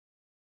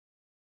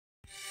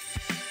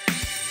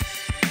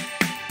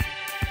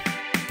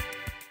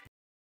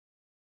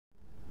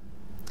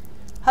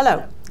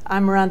Hello,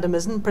 I'm Miranda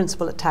Mizzen,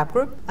 Principal at TABB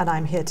Group, and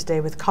I'm here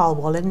today with Carl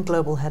Wallin,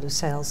 Global Head of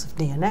Sales of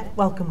Neonet.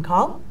 Welcome,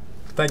 Carl.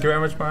 Thank you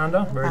very much,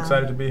 Miranda. Very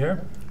excited to be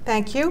here.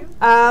 Thank you.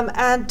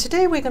 And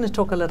today we're going to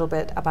talk a little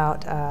bit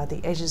about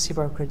the agency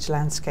brokerage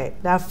landscape.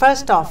 Now,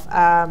 first off,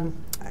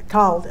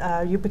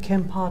 Carl, you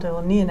became part of,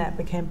 or Neonet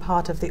became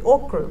part of the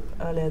Ork Group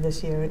earlier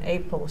this year in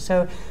April.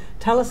 So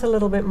tell us a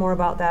little bit more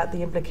about that,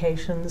 the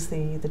implications,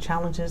 the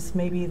challenges,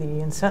 maybe,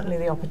 and certainly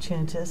the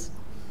opportunities.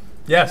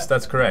 Yes,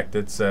 that's correct.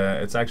 It's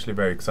actually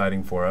very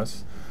exciting for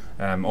us.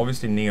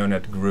 Obviously,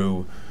 Neonet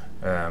grew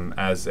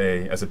as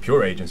a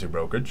pure agency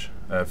brokerage,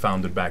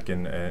 founded back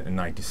in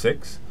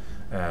 '96,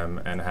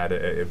 and had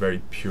a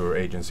very pure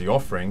agency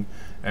offering.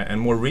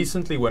 And more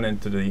recently went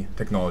into the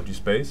technology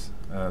space.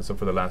 So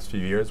for the last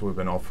few years, we've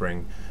been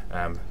offering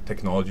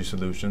technology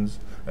solutions,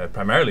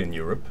 primarily in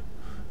Europe,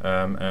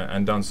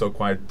 and done so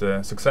quite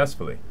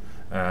successfully.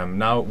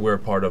 Now we're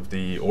part of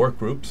the Ork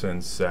Group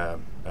since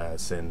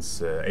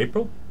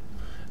April.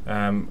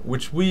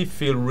 Which we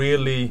feel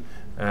really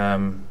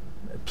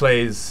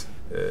plays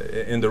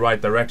in the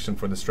right direction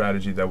for the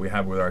strategy that we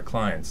have with our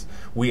clients.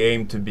 We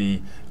aim to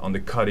be on the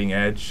cutting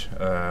edge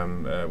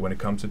when it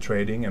comes to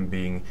trading and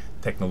being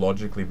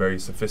technologically very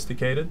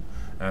sophisticated.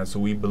 So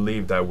we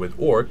believe that with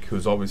Ork,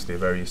 who's obviously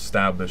very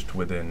established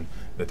within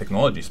the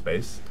technology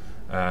space,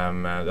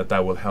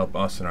 that will help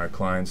us and our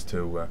clients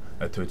to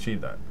achieve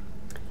that.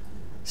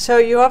 So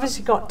you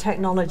obviously got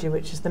technology,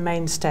 which is the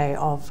mainstay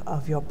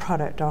of your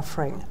product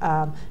offering.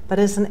 But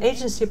as an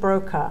agency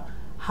broker,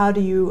 how do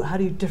you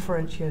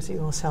differentiate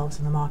yourselves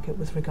in the market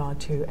with regard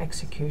to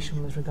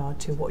execution, with regard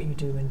to what you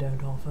do and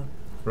don't offer?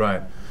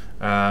 Right.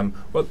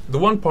 Well, the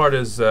one part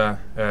is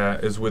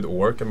with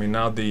Ork. I mean,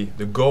 now the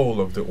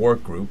goal of the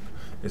Ork Group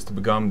is to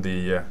become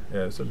the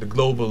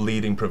global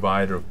leading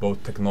provider of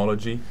both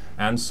technology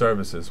and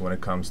services when it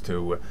comes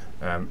to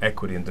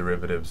equity and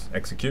derivatives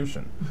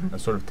execution,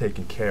 and sort of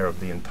taking care of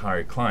the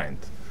entire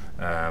client.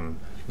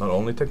 Not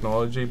only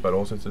technology, but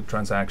also the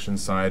transaction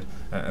side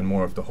and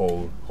more of the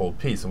whole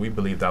piece. And we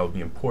believe that will be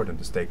important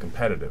to stay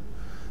competitive.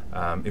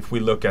 If we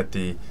look at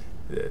the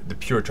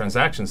pure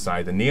transaction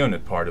side, the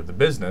Neonet part of the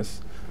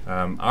business,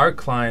 our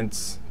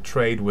clients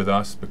trade with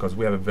us because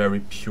we have a very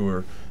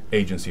pure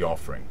agency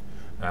offering.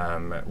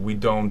 We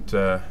don't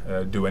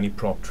do any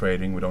prop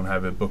trading. We don't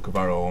have a book of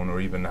our own or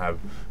even have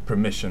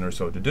permission or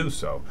so to do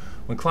so.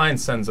 When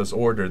clients sends us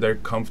order, they're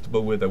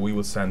comfortable with that we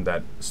will send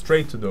that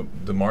straight to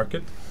the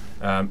market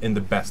in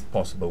the best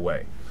possible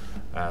way.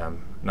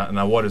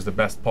 Now, what is the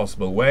best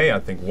possible way? I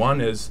think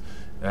one is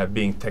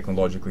being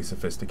technologically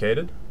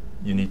sophisticated.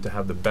 You need to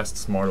have the best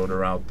smart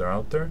order out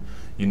there.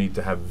 You need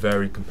to have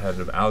very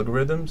competitive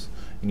algorithms.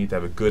 You need to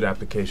have a good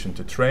application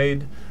to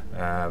trade.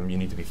 You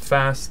need to be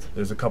fast.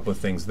 There's a couple of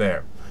things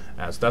there.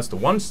 So that's the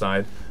one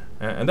side,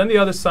 and then the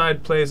other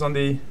side plays on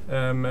the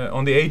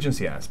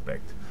agency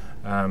aspect.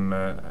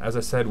 As I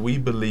said, we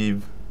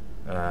believe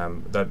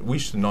that we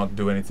should not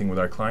do anything with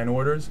our client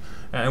orders,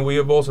 and we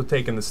have also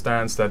taken the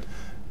stance that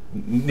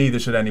neither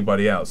should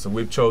anybody else. So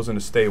we've chosen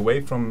to stay away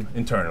from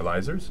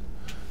internalizers.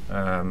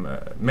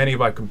 Many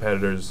of our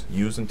competitors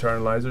use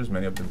internalizers.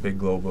 Many of the big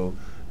global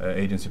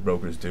agency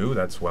brokers do.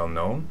 That's well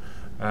known.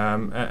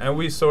 And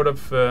we sort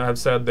of have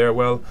said there,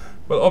 well,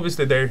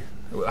 obviously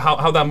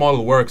how that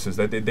model works is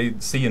that they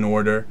see an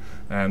order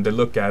and they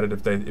look at it.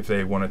 If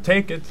they want to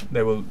take it,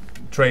 they will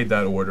trade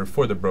that order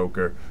for the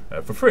broker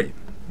for free.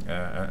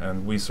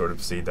 And we sort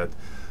of see that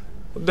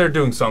they're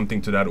doing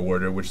something to that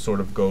order which sort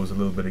of goes a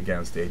little bit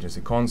against the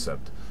agency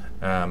concept.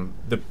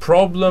 The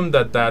problem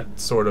that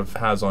sort of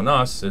has on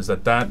us is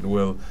that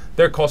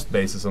their cost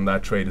basis on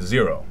that trade is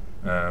zero.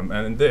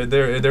 And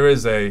there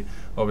is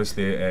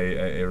obviously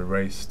a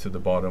race to the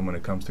bottom when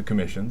it comes to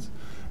commissions,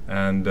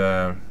 and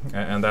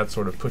that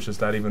sort of pushes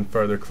that even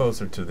further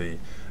closer to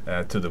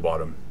the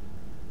bottom.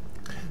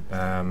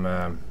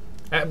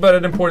 But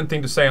an important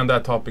thing to say on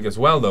that topic as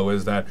well, though,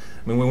 is that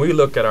when we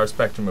look at our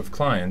spectrum of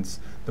clients,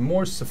 the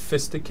more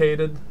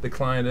sophisticated the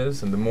client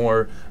is, and the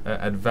more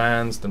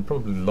advanced and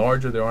probably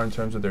larger they are in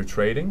terms of their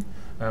trading,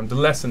 the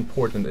less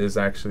important is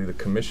actually the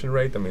commission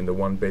rate. I mean, the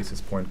 1 basis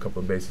point,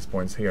 couple of basis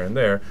points here and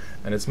there,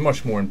 and it's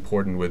much more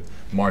important with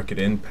market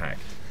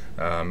impact.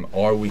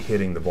 Are we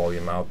hitting the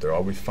volume out there?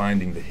 Are we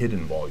finding the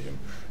hidden volume?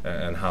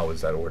 And how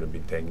is that order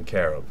being taken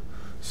care of?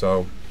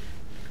 So,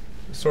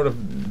 sort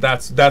of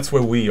that's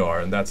where we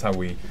are, and that's how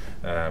we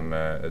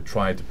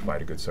try to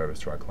provide a good service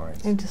to our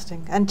clients.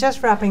 Interesting. And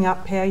just wrapping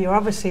up here, you're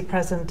obviously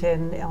present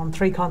on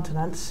 3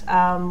 continents.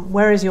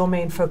 Where is your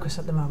main focus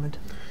at the moment?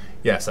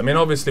 Yes, I mean,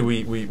 obviously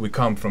we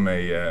come from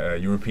a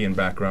European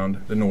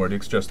background, the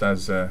Nordics, just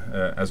as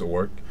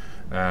Ork.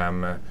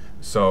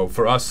 So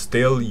for us,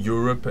 still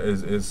Europe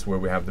is where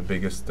we have the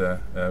biggest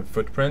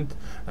footprint,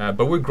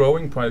 but we're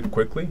growing quite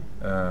quickly.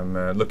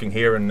 Looking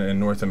here in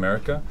North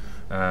America,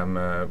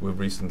 we've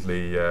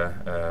recently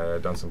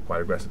done some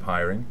quite aggressive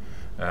hiring.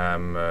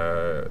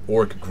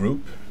 Ork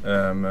Group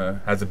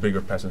has a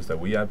bigger presence than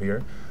we have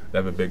here. They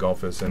have a big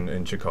office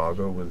in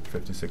Chicago with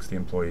 50, 60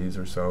 employees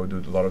or so, do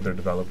a lot of their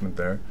development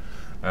there.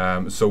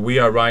 So we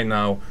are right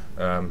now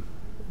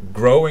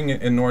growing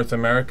in North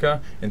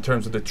America. In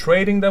terms of the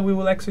trading that we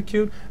will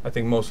execute, I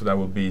think most of that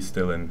will be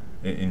still in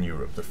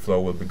Europe. The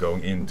flow will be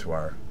going into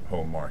our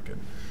home market,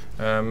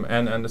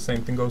 and the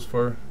same thing goes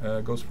for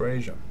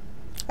Asia.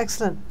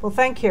 Excellent. Well,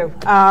 thank you.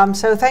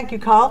 So thank you,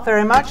 Carl,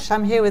 very much.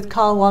 I'm here with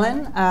Carl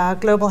Wallin,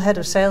 Global Head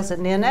of Sales at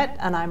Neonet,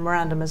 and I'm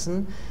Miranda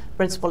Mizzen,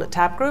 Principal at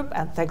TABB Group,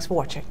 and thanks for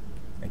watching.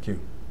 Thank you.